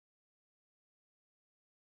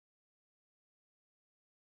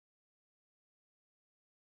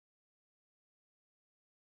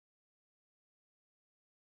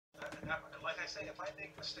Like I say, if I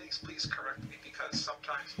make mistakes, please correct me, because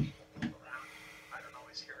sometimes people move around. I don't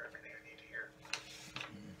always hear everything I need to hear.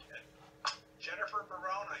 And Jennifer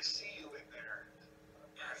Barone, I see you in there.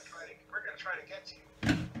 Yes. We're going to try to get to you.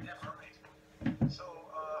 Yeah. All right. So,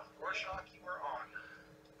 Roarshock, you are on.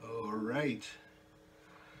 All right.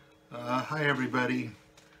 Hi, everybody.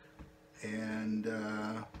 And,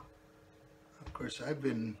 of course, I've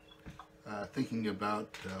been thinking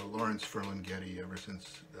about Lawrence Ferlinghetti ever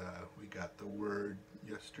since we got the word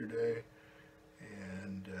yesterday.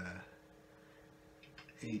 And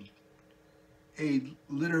a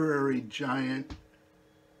literary giant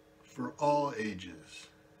for all ages.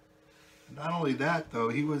 Not only that, though,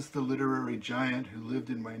 he was the literary giant who lived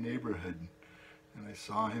in my neighborhood. And I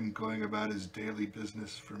saw him going about his daily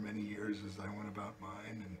business for many years as I went about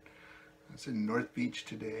mine. And I was in North Beach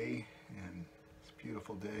today, and it's a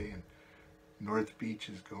beautiful day, and North Beach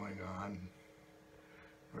is going on.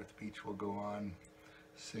 North Beach will go on.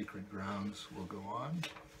 Sacred Grounds will go on.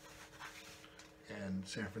 And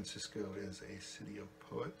San Francisco is a city of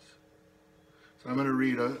poets. So I'm going to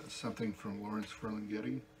read something from Lawrence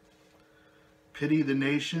Ferlinghetti. Pity the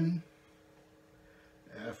Nation,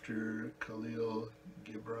 after Khalil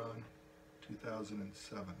Gibran,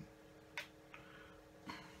 2007.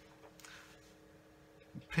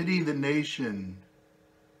 Pity the nation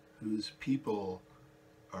whose people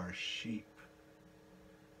are sheep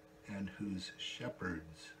and whose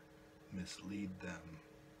shepherds mislead them.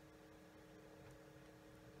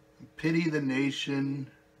 Pity the nation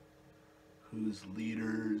whose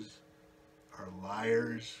leaders are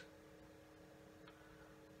liars,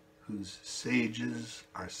 whose sages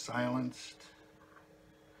are silenced,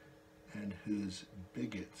 and whose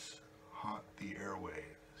bigots haunt the airwaves.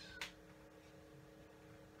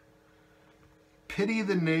 Pity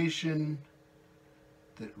the nation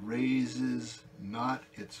that raises not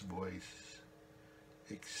its voice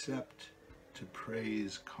except to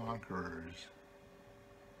praise conquerors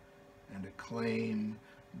and acclaim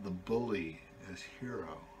the bully as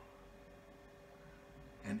hero,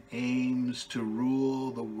 and aims to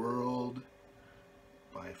rule the world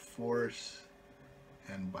by force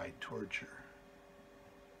and by torture.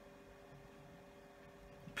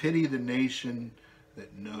 Pity the nation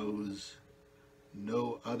that knows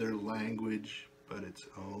no other language but its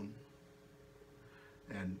own,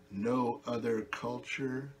 and no other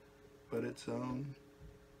culture but its own.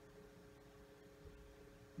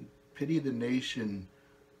 Pity the nation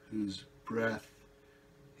whose breath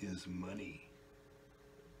is money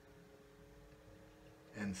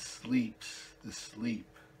and sleeps the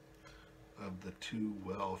sleep of the too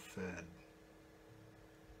well-fed.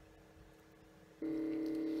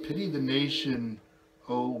 Pity the nation,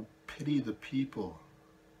 oh, pity the people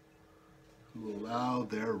who allow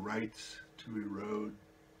their rights to erode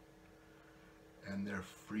and their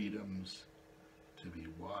freedoms to be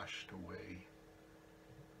washed away.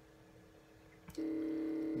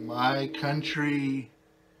 My country,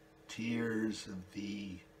 tears of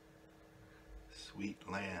thee, sweet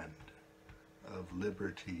land of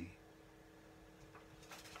liberty.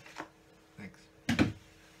 Thanks.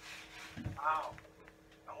 Wow.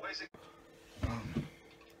 Always.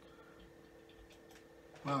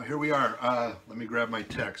 Well, here we are. Let me grab my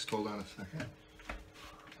text. Hold on a second.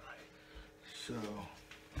 So,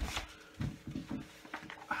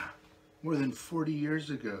 more than 40 years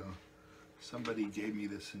ago, somebody gave me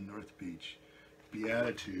this in North Beach.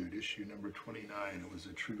 Beatitude, issue number 29. It was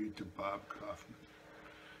a tribute to Bob Kaufman.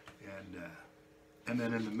 And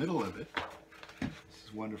then in the middle of it, this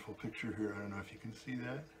is a wonderful picture here. I don't know if you can see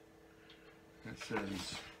that. It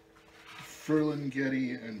says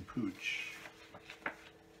Ferlinghetti and Pooch.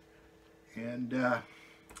 And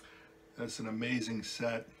that's an amazing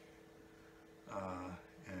set.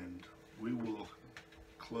 And we will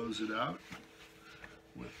close it out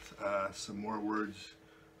with some more words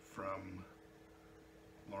from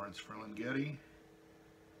Lawrence Ferlinghetti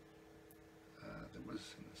that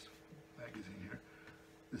was in this magazine here.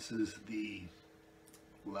 This is the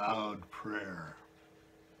loud prayer.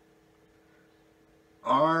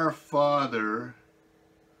 Our Father,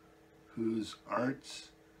 whose art's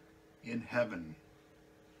in heaven,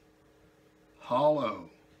 hallowed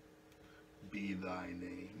be thy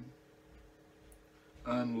name.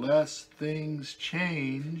 Unless things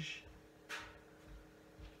change,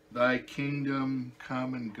 thy kingdom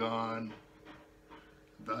come and gone,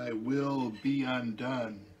 thy will be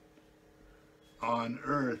undone on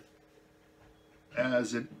earth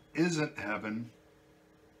as it isn't heaven.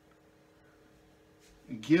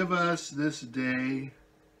 Give us this day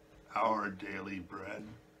our daily bread,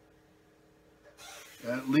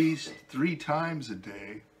 at least 3 times a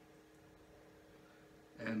day,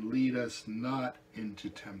 and lead us not into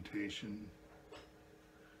temptation.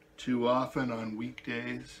 Too often on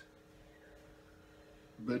weekdays,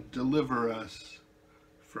 but deliver us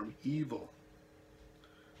from evil,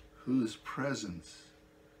 whose presence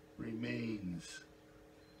remains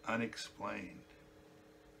unexplained.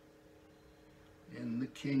 In the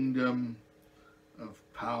kingdom of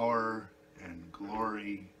power and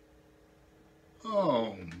glory.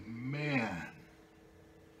 Oh, man.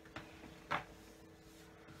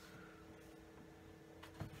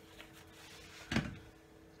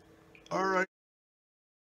 All right.